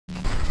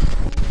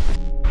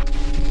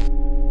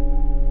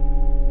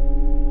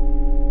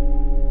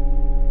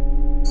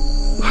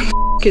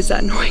is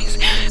that noise?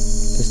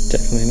 There's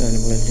definitely an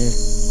animal in here.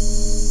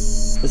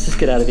 Let's just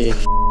get out of here.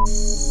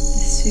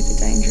 It's super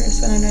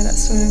dangerous when I know that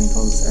swimming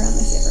pool's around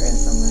this area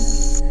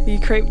somewhere. Are you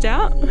creeped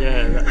out?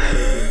 Yeah,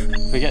 that's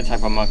creepy. If we get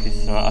attacked by monkeys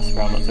tonight, I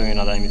swear I'm not doing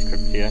another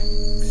AmysCrypt video.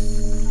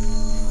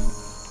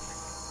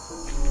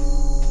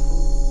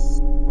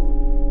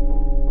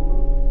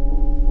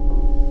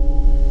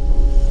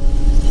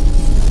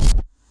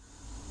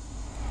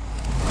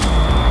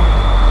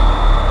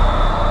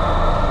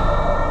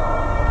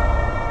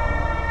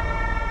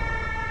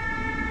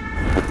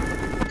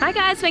 Hi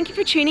guys, thank you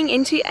for tuning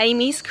into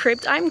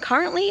AmysCrypt. I'm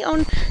currently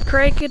on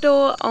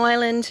Corregidor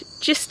Island,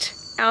 just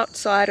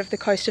outside of the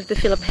coast of the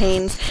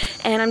Philippines,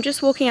 and I'm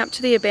just walking up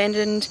to the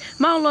abandoned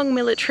mile-long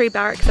military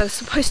barracks. I was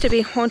supposed to be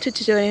haunted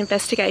to do an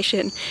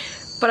investigation,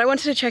 but I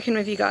wanted to check in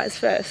with you guys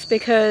first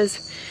because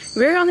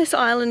we're on this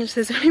island.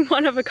 There's only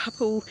one other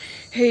couple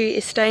who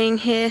is staying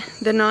here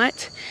the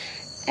night,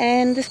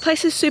 and this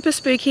place is super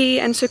spooky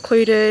and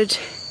secluded,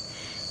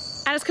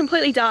 and it's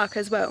completely dark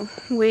as well.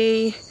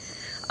 We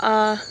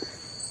are...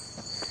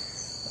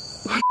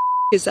 What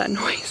is that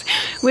noise?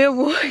 We're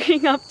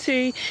walking up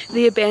to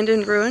the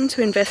abandoned ruin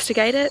to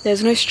investigate it.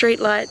 There's no street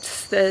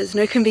lights, there's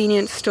no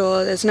convenience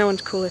store, there's no one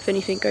to call if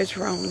anything goes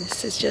wrong.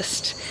 This is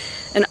just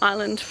an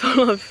island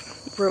full of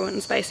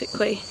ruins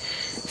basically.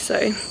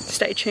 So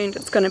stay tuned,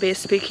 it's going to be a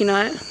spooky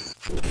night.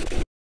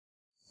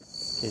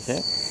 Is it?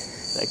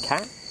 Is that a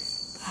cat?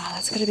 Ah,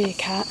 that's got to be a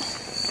cat.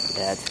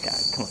 Yeah, it's a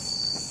cat, come on.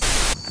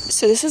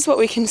 So this is what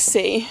we can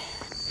see.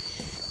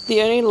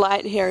 The only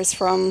light here is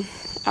from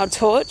our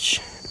torch.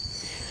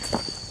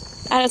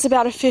 And it's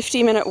about a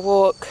 50-minute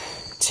walk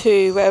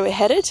to where we're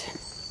headed.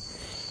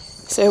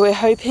 So we're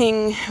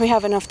hoping we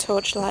have enough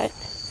torchlight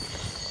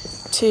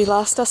to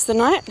last us the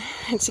night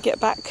and to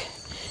get back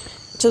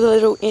to the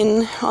little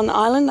inn on the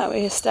island that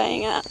we're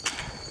staying at.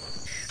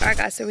 Alright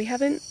guys, so we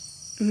haven't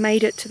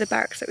made it to the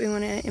barracks that we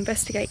want to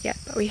investigate yet,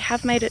 but we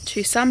have made it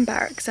to some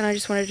barracks, and I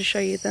just wanted to show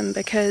you them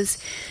because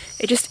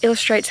it just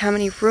illustrates how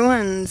many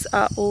ruins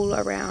are all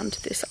around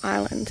this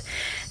island.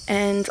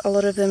 And a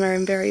lot of them are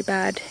in very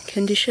bad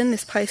condition.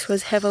 This place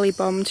was heavily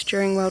bombed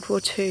during World War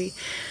II.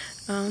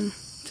 So I'm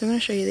going to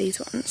show you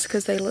these ones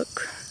because they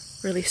look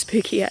really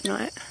spooky at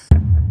night.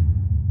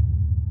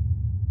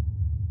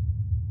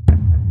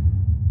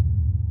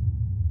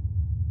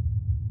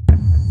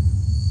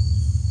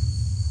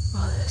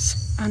 Oh, there's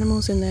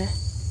animals in there.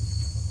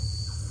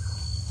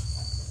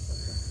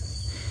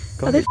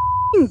 Are they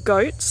f***ing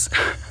goats?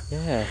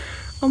 Yeah.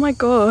 Oh my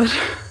god.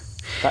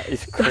 That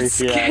is creepy. That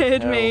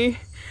scared me.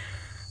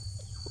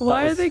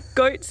 Why are there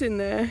goats in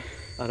there?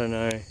 I don't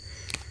know. Are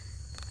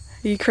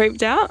you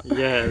creeped out?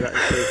 Yeah, that's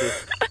creepy.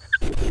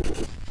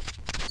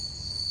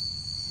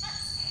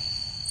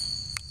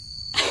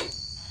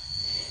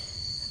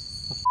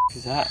 What the f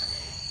is that?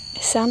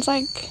 It sounds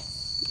like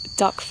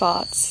duck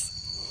farts.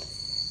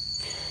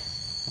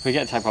 If we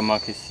get attacked by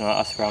monkeys tonight,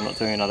 I swear I'm not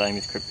doing another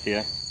AmysCrypt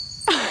video.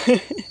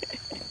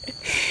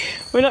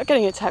 We're not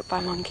getting attacked by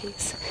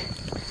monkeys.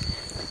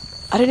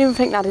 I don't even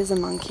think that is a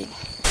monkey.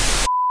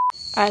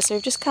 Alright, so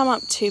we've just come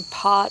up to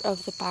part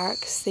of the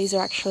barracks. These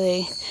are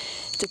actually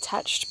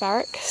detached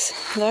barracks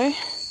though,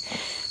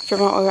 from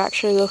what we're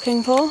actually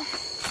looking for.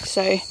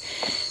 So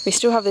we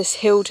still have this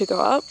hill to go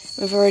up.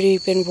 We've already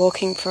been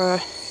walking for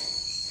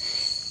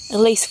at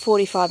least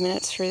 45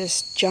 minutes through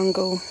this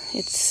jungle.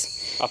 It's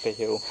up a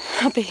hill.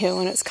 Up a hill,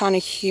 and it's kind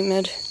of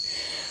humid.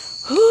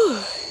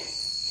 Whew.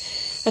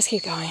 Let's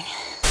keep going.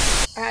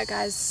 Alright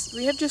guys,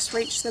 we have just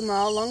reached the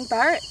mile-long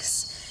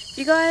barracks. If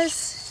you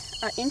guys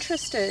are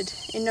interested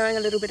in knowing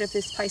a little bit of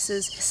this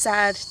place's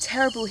sad,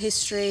 terrible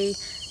history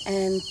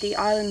and the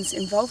island's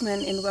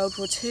involvement in World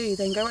War II,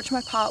 then go watch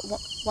my part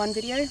 1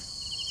 video.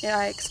 Yeah,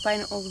 I explain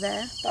it all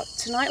there. But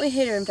tonight we're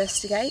here to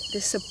investigate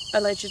this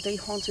allegedly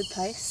haunted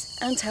place.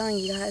 And I'm telling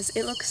you guys,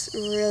 it looks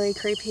really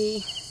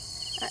creepy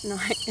at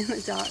night in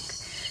the dark.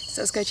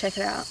 So let's go check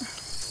it out.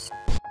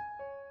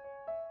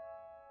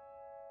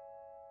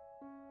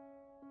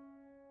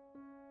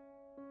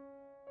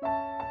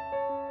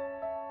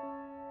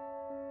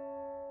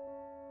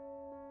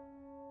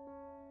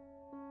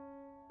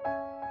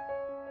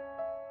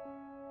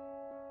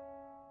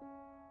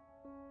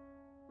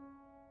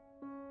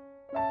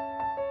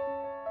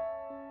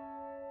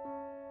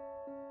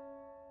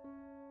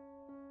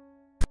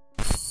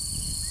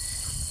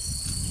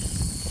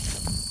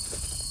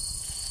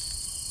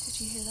 Did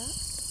you hear that?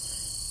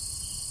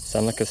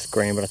 Sounded like a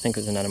scream, but I think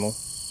it was an animal.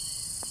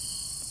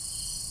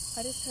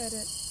 I just heard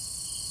it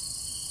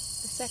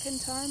the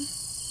second time.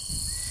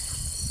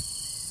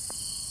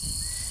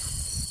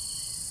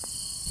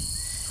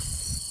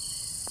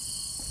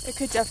 It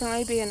could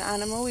definitely be an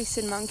animal. We've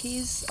seen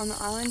monkeys on the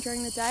island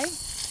during the day.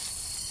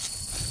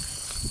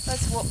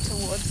 Let's walk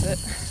towards it.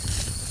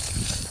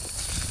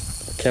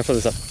 Careful,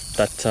 there's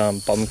that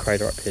bomb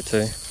crater up here too.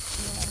 Yeah.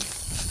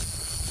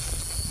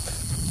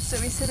 So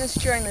we see this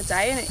during the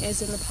day, and it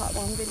is in the part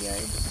 1 video.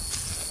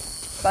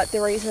 But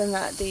the reason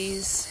that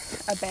these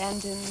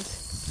abandoned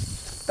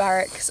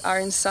barracks are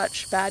in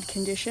such bad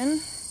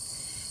condition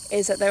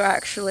is that they were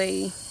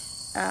actually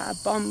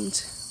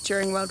bombed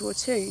during World War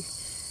II.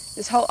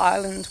 This whole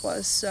island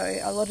was, so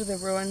a lot of the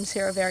ruins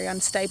here are very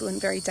unstable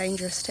and very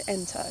dangerous to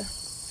enter.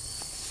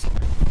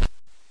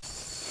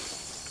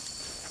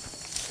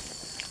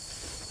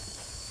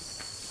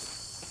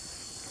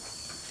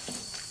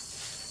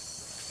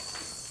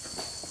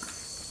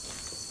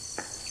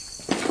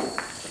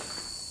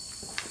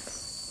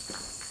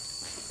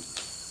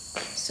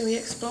 So we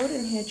explored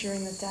in here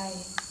during the day,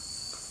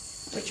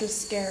 which was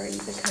scary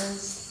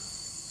because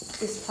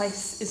this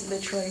place is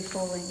literally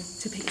falling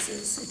to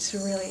pieces. It's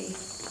really,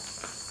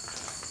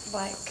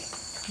 like,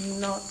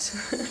 not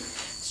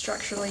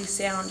structurally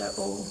sound at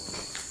all.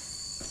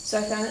 So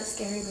I found it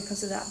scary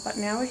because of that. But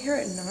now we're here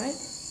at night.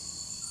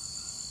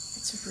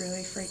 It's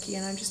really freaky,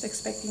 and I'm just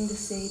expecting to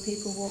see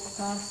people walk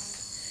past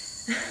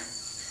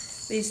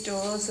these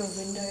doors or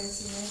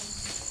windows, you know.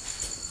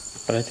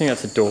 I don't think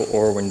that's a door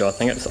or a window. I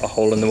think it's a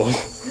hole in the wall.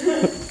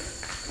 It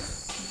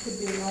could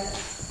be like.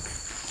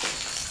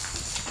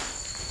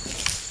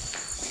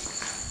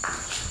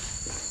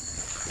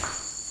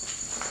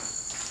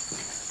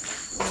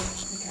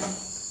 Okay.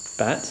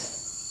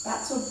 Bats?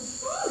 Bats or...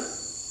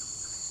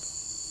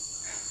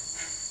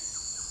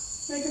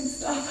 Make them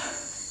stop.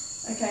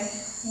 Okay,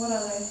 what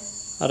are they?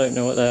 I don't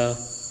know what they are.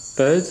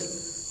 Birds?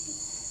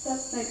 That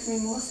makes me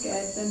more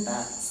scared than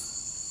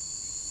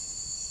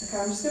bats. Okay,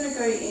 I'm just gonna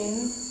go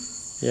in.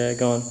 Yeah,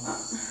 go on. I'm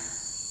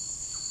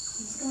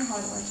just gonna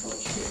hide my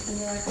torch here and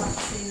then I can't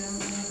see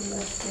them and I'll be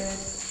less scared.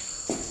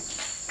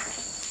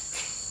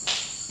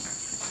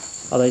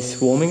 Are they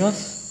swarming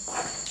us?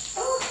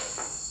 Oh,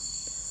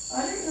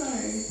 I don't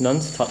know.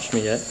 None's touched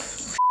me yet.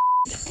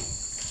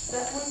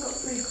 That one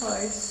got pretty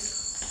close.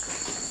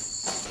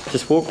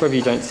 Just walk wherever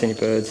you don't see any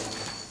birds.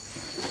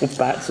 Or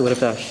bats or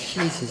whatever they are.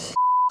 Jesus.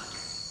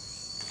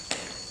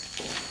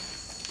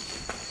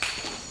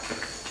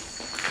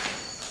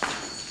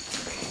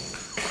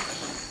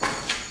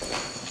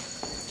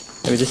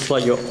 Maybe this is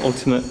like your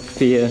ultimate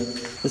fear.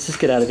 Let's just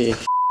get out of here.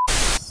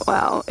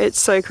 Wow, it's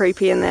so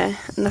creepy in there.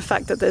 And the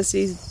fact that there's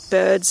these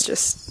birds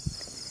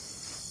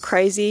just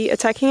crazy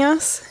attacking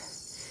us.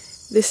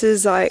 This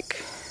is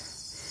like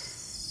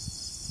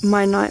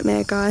my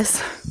nightmare,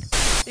 guys.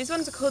 These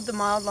ones are called the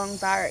mile-long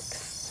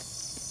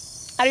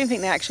barracks. I don't think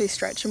they actually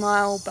stretch a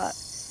mile, but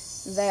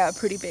they are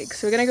pretty big.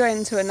 So we're going to go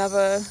into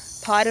another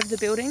part of the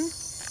building,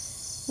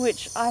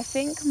 which I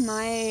think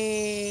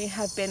may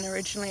have been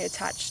originally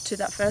attached to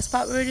that first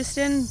part we were just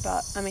in,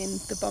 but I mean,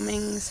 the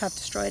bombings have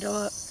destroyed a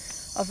lot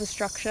of the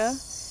structure.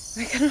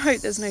 We're going to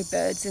hope there's no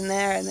birds in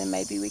there, and then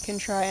maybe we can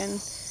try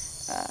and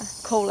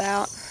call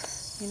out,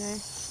 you know.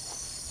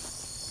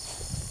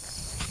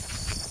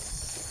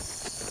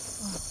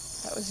 Oh,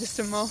 that was just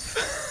a moth.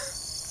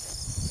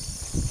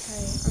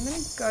 Okay, I'm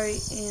going to go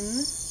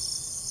in.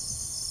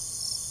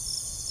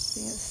 I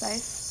think it's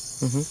safe.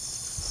 Mm-hmm.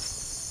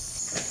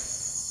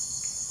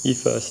 You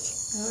first.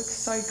 It looks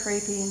so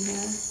creepy in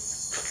here.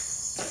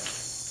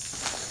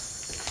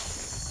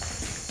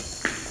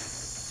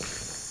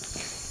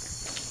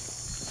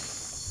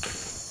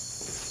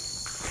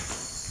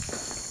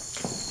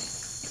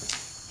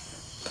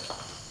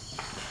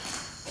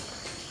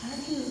 I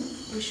reckon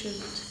we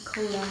should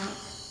call out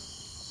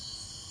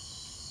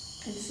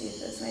and see if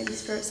there's maybe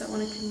spirits that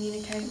want to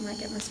communicate. I might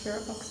get my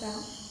spirit box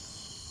out.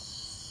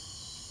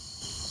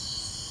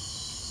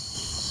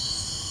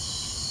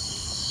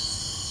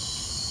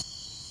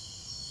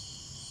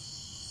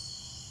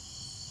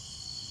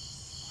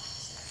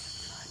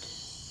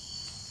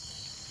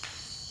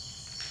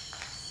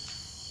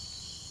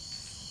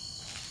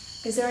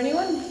 Is there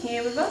anyone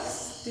here with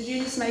us? Did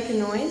you just make a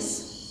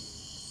noise?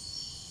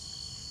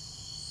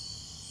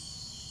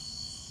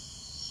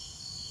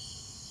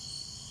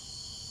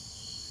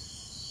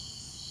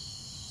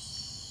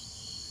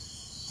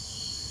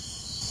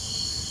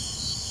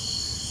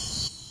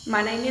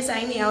 My name is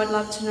Amy. I would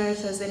love to know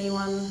if there's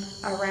anyone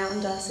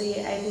around us. Are you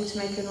able to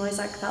make a noise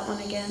like that one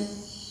again?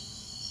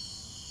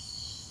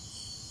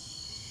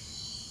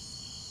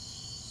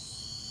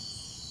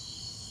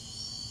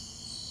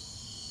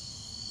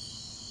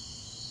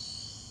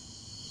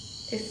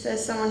 If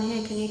there's someone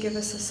here, can you give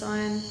us a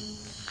sign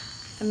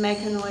and make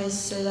a noise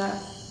so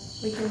that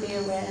we can be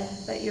aware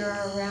that you're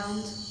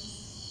around?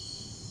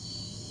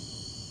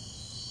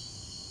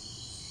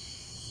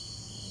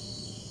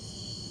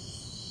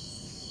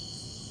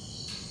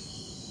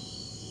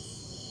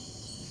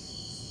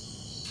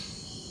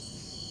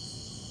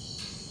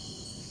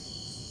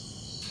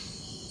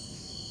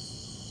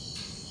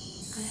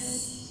 I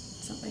heard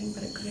something,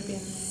 but it could have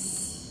been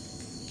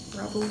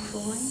rubble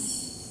falling.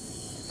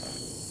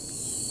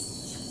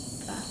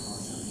 Bat or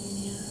something in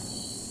here.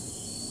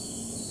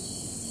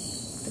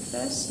 The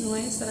first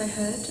noise that I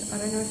heard, I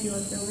don't know if you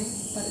were filming,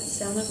 but it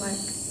sounded like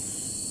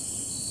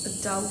a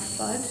dull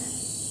thud.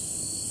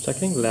 Is that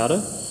getting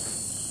louder?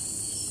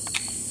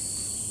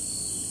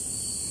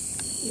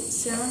 It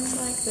sounds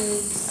like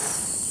those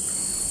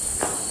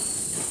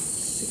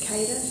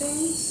cicada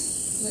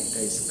things, like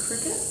those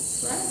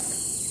crickets, right?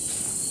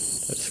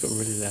 That just got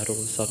really loud all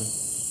of a sudden.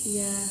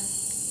 Yeah.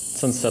 It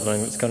It's unsettling.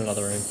 Let's go to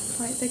another room.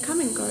 Like, they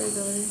come and go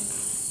though.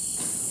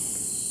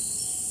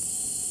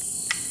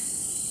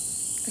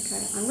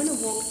 Okay, I'm going to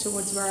walk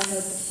towards where I heard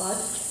the thud.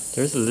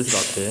 There is a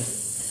lizard up there. A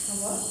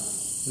what?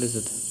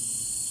 Lizard.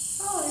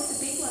 Oh, there's a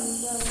big one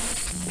as well.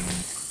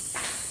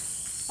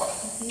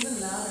 It's even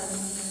louder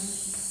than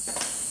that.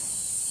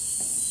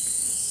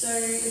 So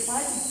if I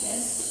had to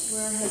guess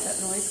where I heard that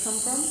noise come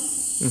from,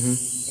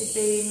 it'd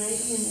be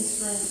maybe in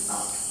this room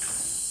up.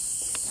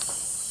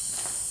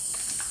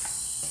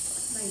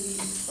 Maybe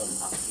from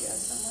up here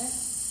somewhere.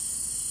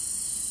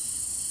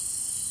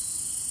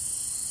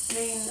 I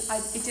mean,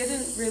 it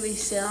didn't really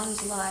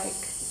sound like,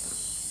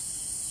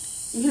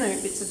 you know,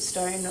 bits of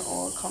stone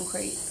or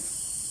concrete.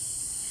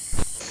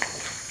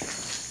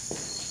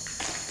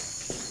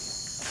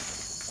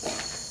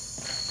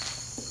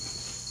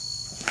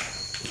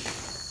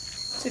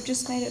 So we've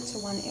just made it to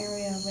one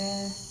area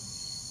where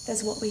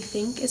there's what we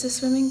think is a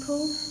swimming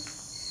pool,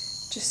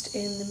 just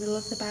in the middle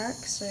of the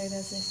barracks. So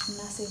there's this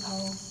massive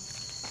hole,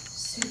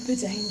 super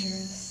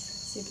dangerous,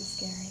 super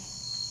scary.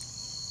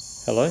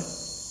 Hello?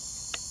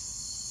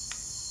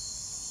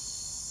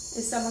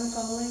 Is someone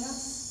following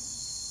us?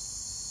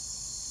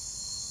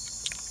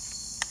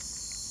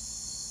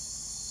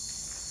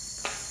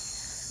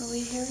 Well,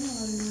 we're hearing a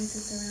lot of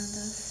noises around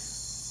us.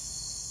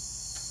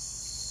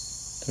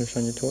 Do you want to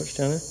shine your torch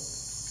down there?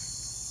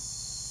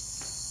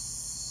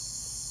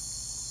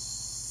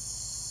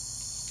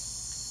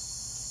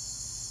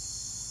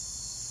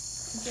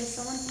 Is there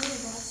someone here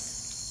with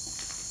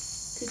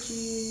us? Could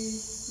you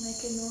make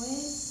a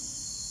noise?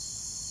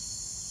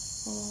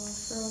 Or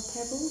throw a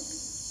pebble?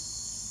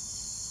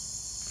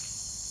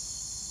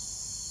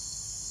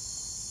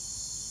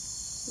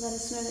 Let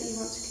us know that you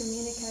want to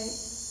communicate.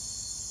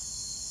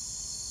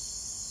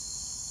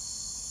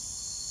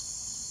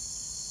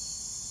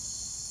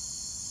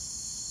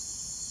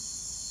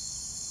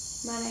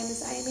 My name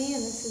is Amy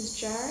and this is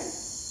Jared.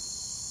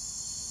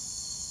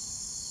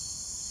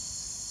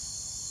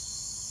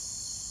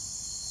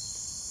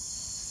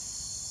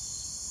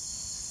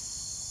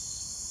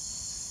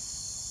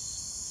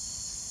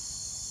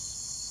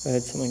 I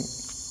heard something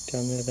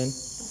down there then. It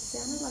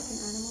sounded like an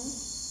animal.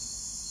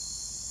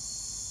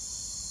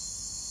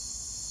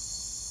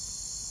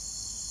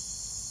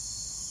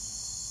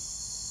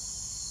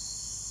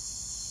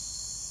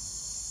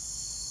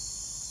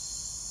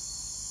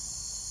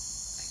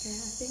 Okay,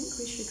 I think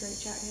we should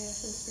reach out here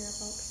for the spirit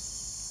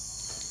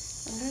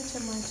box. I'm going to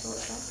turn my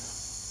torch off.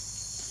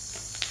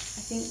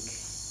 I think,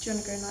 do you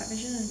want to go night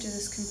vision and do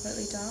this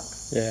completely dark?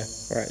 Yeah,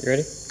 alright, you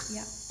ready?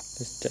 Yeah.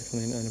 There's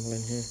definitely an animal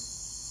in here.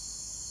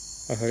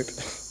 I hope.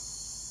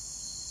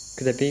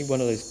 Could there be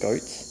one of those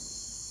goats?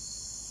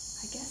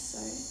 I guess so.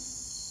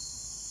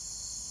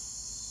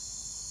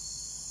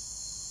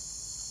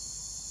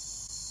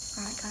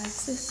 Alright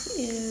guys, this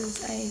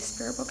is a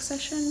spirit box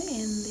session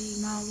in the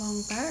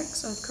mile-long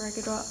barracks of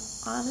Corregidor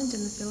Island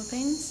in the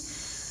Philippines.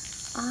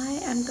 I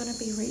am going to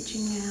be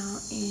reaching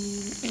out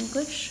in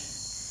English.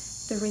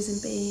 The reason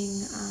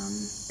being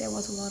there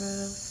was a lot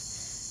of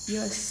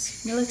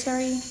US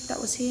military that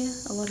was here.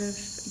 A lot of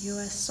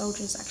US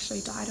soldiers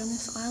actually died on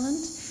this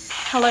island.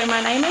 Hello,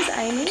 my name is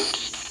Amy.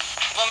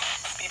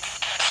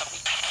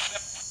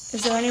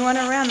 Is there anyone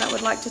around that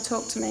would like to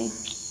talk to me?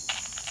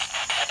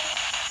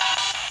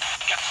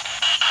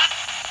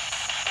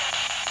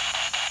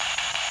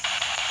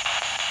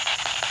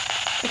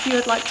 If you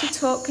would like to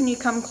talk, can you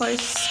come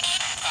close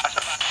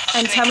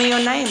and tell me your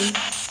name?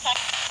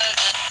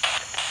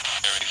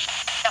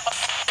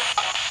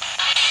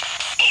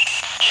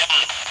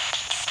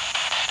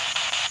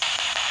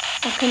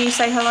 Or can you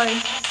say hello?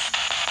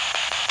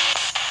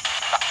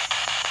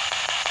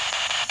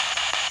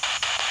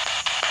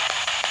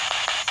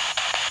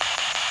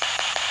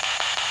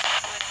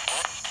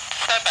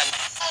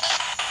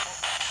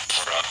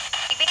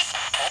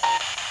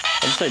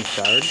 I'd say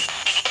Jared.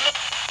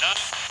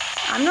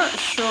 I'm not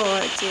sure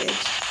it did.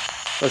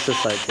 Let's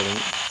just say it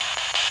didn't.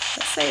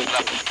 Let's say it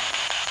did.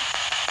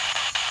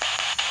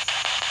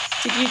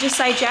 Did you just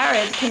say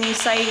Jared? Can you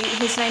say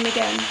his name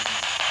again?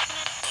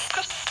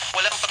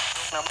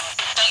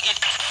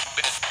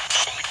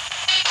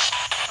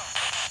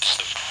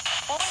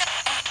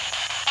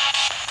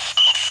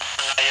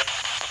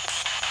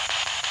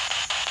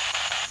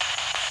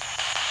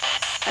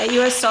 Are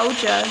you a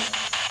soldier?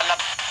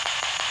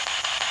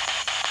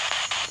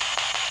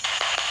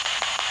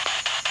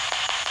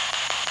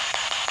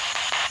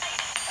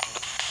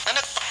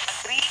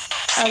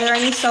 Are there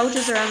any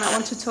soldiers around that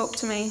want to talk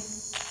to me?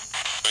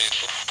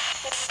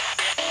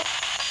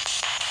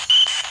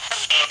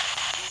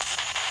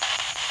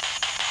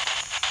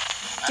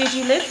 Did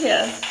you live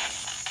here?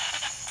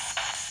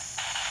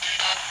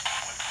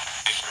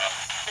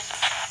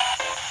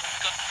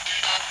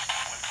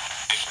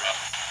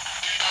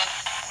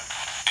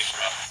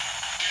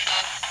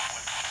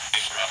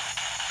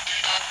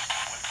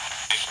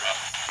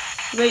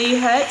 Were you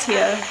hurt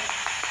here?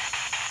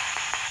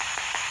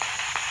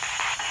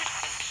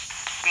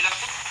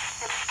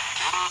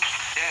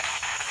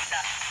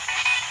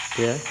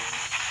 Yeah?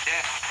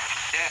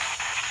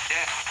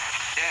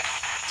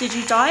 Did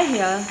you die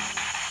here?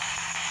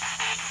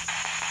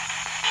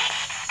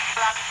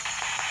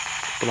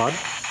 Blood?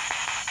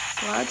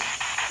 Blood?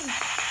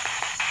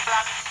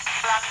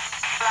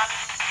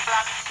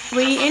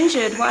 Were you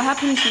injured? What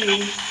happened to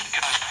you?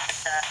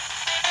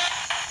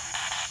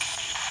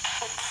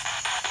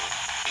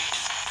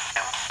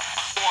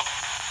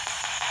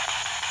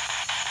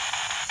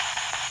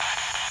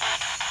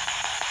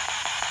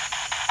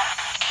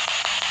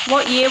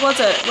 What year was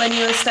it when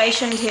you were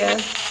stationed here?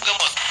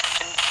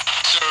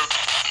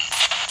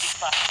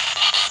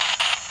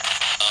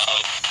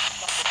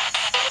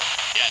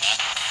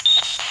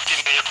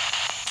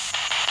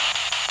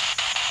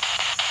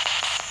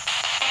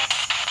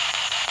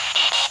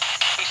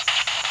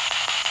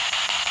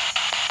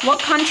 What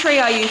country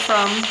are you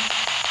from?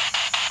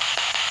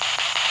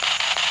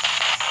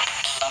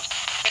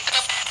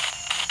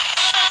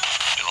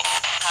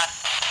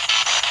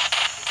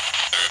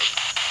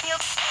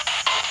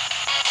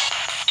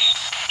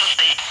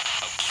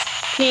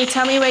 Can you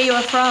tell me where you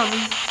are from?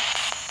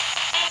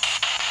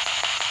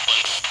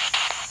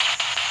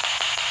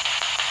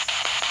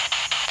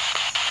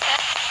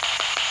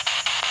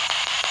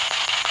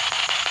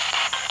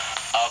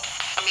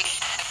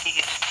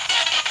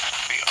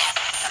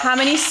 How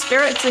many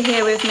spirits are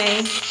here with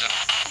me?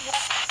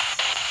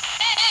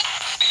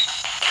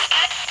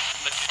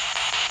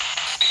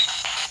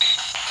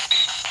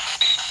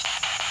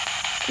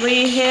 Were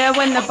you here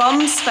when the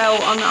bombs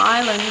fell on the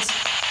island?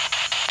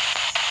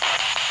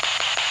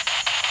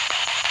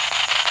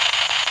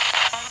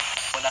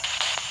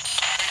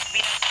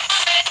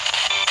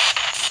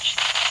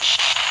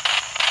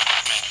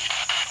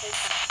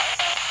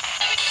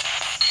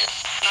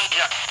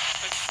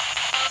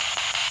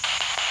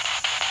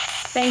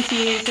 Thank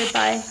you,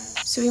 goodbye.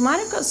 So we might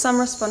have got some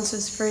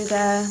responses through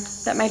there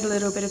that made a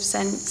little bit of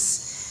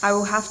sense. I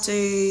will have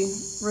to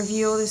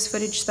review all this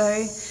footage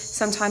though.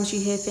 Sometimes you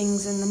hear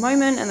things in the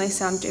moment and they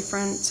sound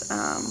different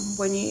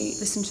when you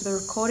listen to the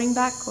recording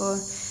back, or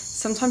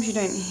sometimes you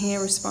don't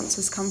hear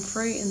responses come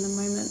through in the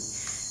moment,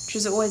 which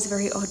is always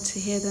very odd to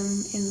hear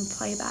them in the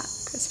playback,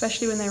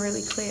 especially when they're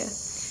really clear.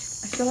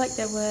 I feel like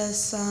there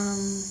was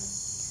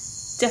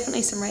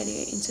definitely some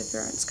radio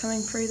interference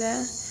coming through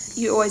there.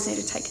 You always need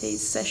to take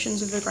these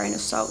sessions with a grain of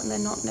salt, and they're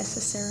not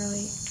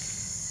necessarily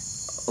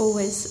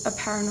always a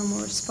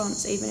paranormal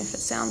response, even if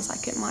it sounds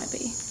like it might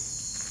be.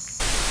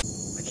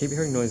 I keep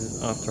hearing noises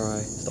after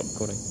I stop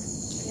recording.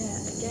 Yeah,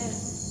 again.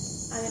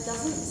 And it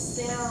doesn't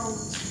sound...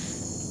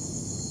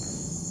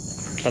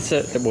 That's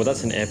it. Well,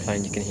 that's an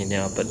airplane you can hear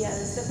now, but yeah,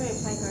 there's definitely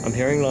a plane going. I'm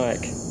hearing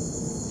like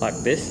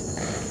this,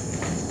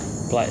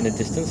 like in the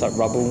distance, like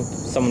rubble,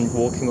 someone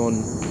walking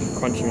on,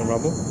 crunching on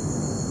rubble.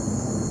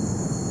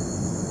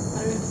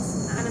 I don't know if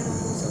it's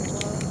animals or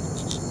what.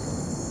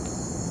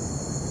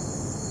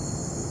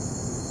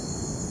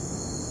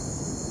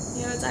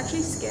 You know, it's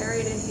actually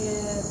scary to hear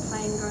a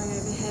plane going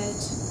overhead,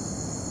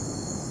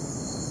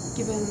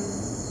 given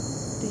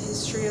the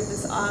history of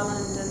this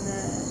island and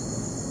the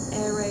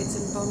air raids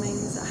and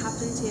bombings that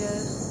happened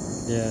here.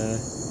 Yeah.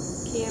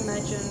 Can you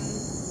imagine?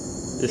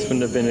 This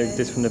wouldn't have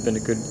been a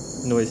good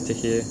noise to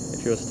hear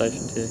if you were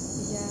stationed here.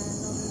 Yeah,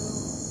 not at all.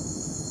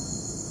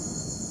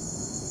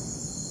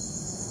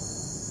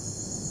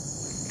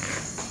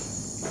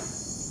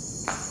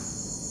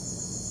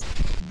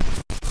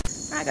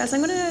 Alright guys,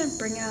 I'm going to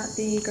bring out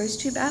the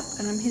GhostTube app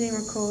and I'm hitting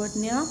record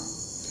now.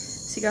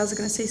 So you guys are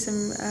going to see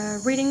some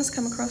readings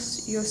come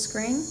across your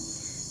screen.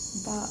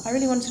 But I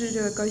really wanted to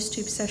do a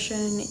GhostTube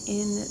session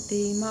in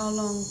the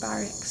mile-long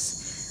Barracks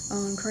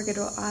on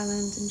Corregidor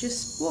Island and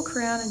just walk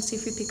around and see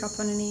if we pick up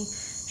on any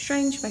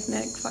strange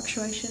magnetic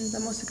fluctuations.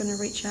 I'm also going to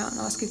reach out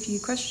and ask a few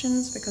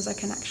questions because I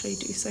can actually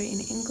do so in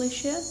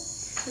English here.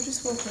 We'll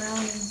just walk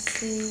around and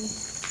see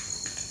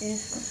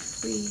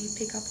if we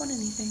pick up on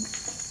anything.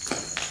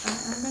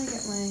 I'm going to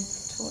get my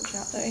torch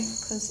out though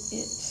because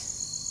it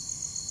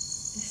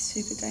is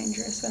super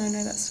dangerous and I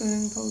know that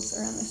swimming pool's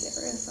around this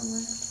area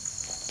somewhere.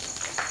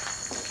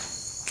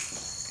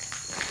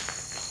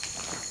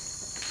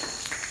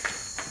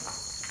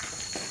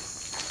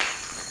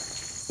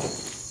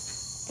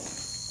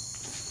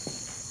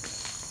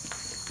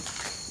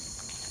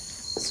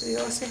 So we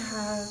also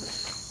have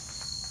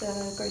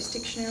the Ghost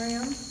Dictionary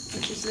on,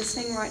 which is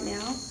listening right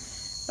now,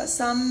 but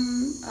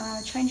some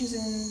changes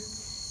in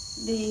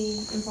the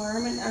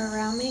environment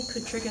around me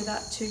could trigger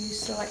that to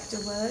select a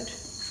word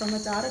from a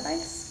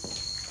database,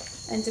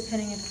 and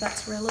depending if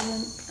that's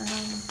relevant,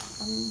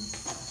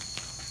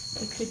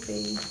 it could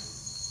be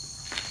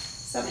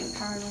something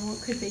paranormal,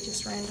 it could be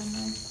just random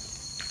though.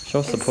 Show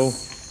us the pool.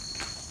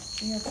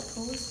 Yeah, the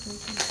pool is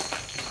spooky.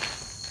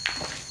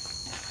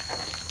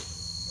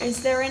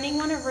 Is there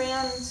anyone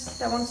around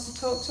that wants to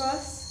talk to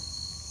us?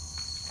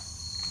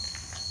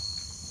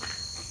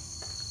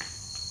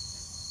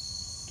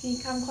 Can you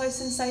come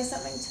close and say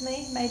something to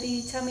me?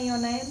 Maybe tell me your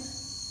name.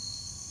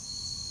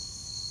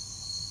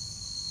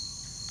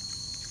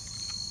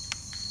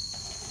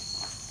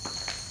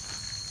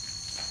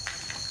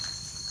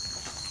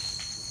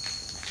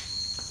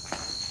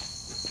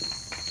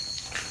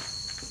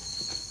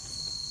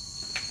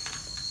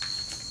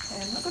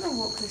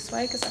 want to walk this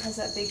way because it has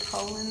that big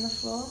hole in the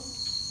floor.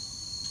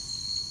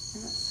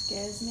 And that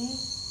scares me.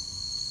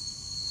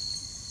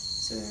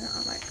 So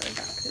I might go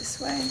back this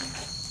way.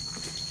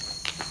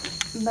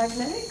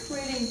 Magnetic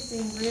readings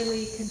seem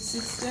really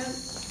consistent.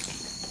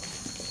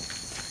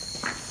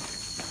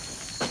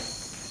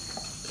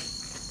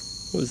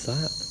 What was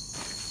that?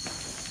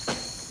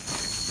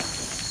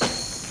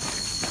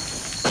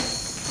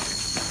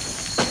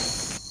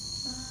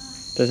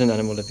 There's an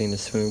animal living in the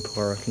swimming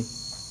pool, I reckon.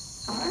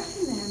 I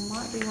reckon there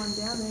might be one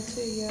down there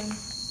too, yeah.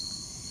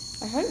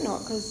 I hope not,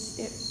 because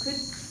it could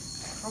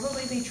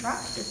probably be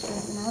trapped if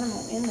there's an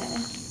animal in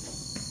there.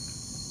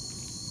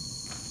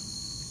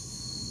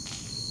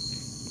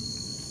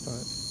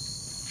 Right.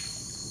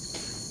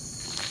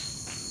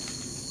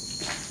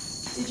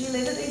 Did you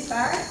live at these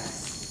barracks?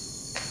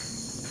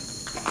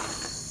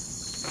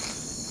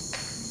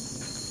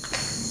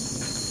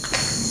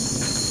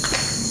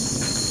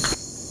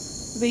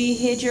 Were you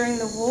here during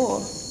the war?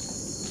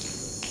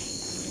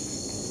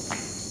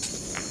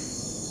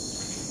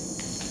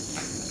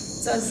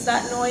 Does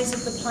that noise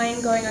of the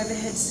plane going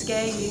overhead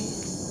scare you?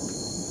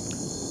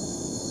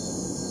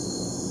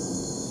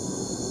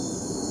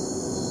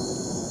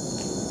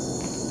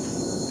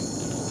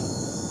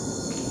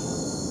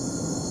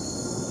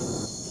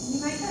 Can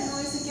you make that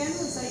noise again?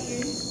 Was that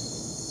you?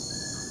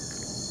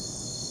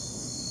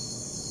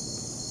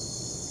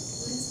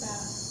 What is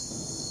that?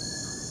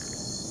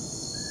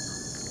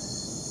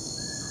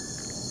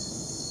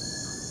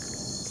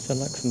 Sound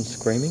like some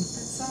screaming?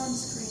 That's someone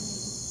screaming.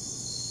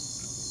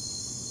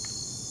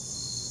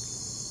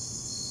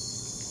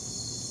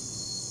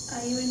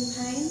 Are you in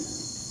pain?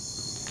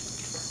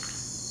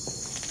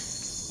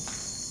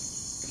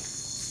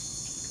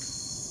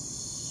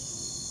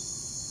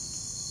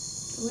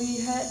 Were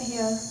you hurt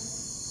here?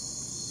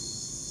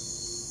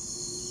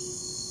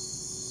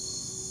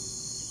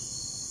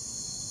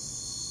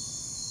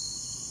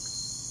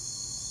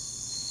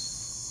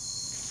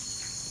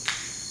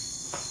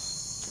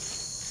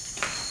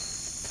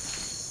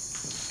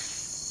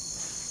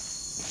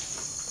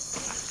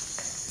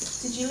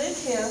 Did you live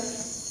here?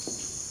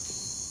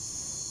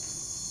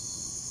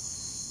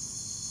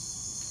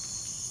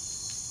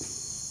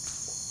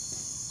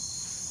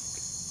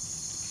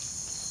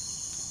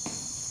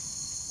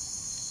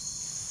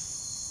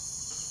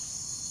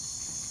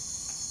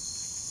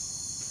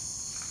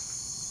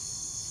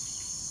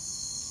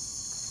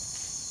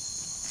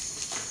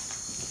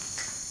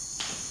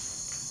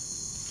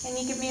 Can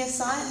you give me a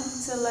sign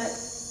to let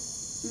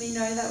me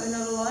know that we're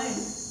not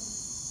alone?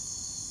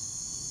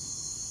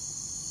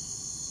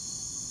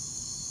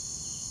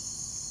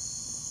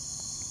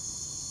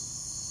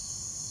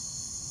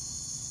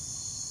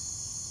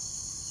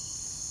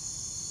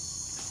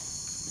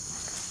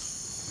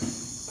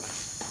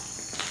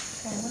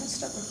 Okay, I'm going to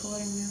stop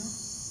recording now.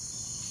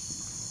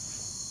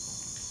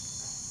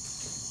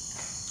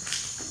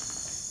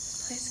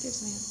 This place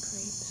gives me the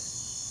creeps.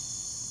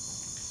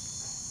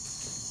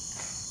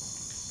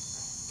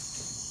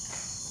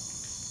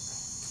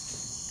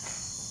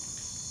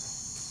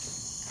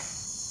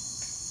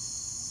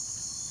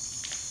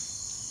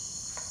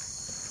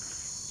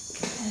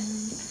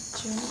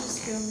 Do you want to just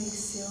feel these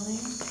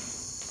ceiling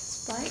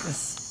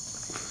spikes?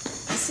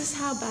 This is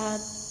how bad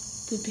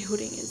the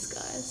building is,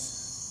 guys.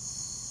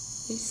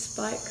 These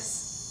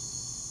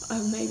spikes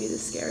are maybe the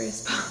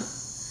scariest part.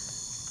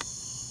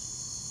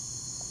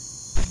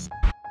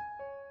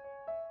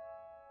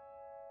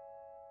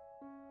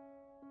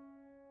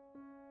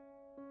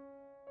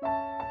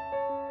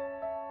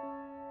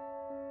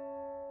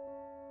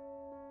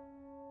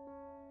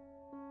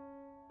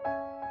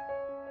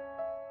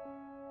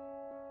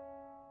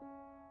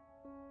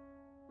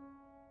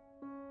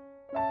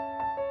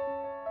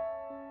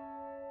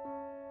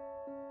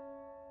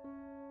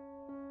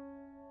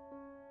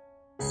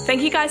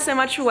 Thank you guys so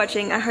much for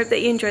watching. I hope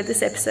that you enjoyed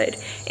this episode.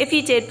 If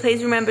you did,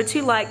 please remember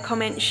to like,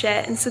 comment,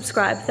 share, and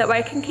subscribe. That way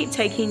I can keep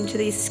taking you to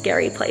these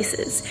scary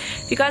places.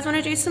 If you guys want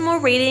to do some more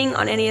reading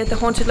on any of the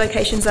haunted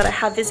locations that I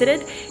have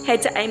visited,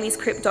 head to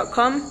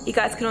AmysCrypt.com. You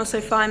guys can also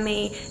find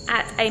me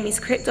at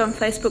AmysCrypt on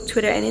Facebook,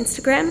 Twitter, and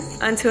Instagram.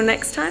 Until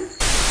next time,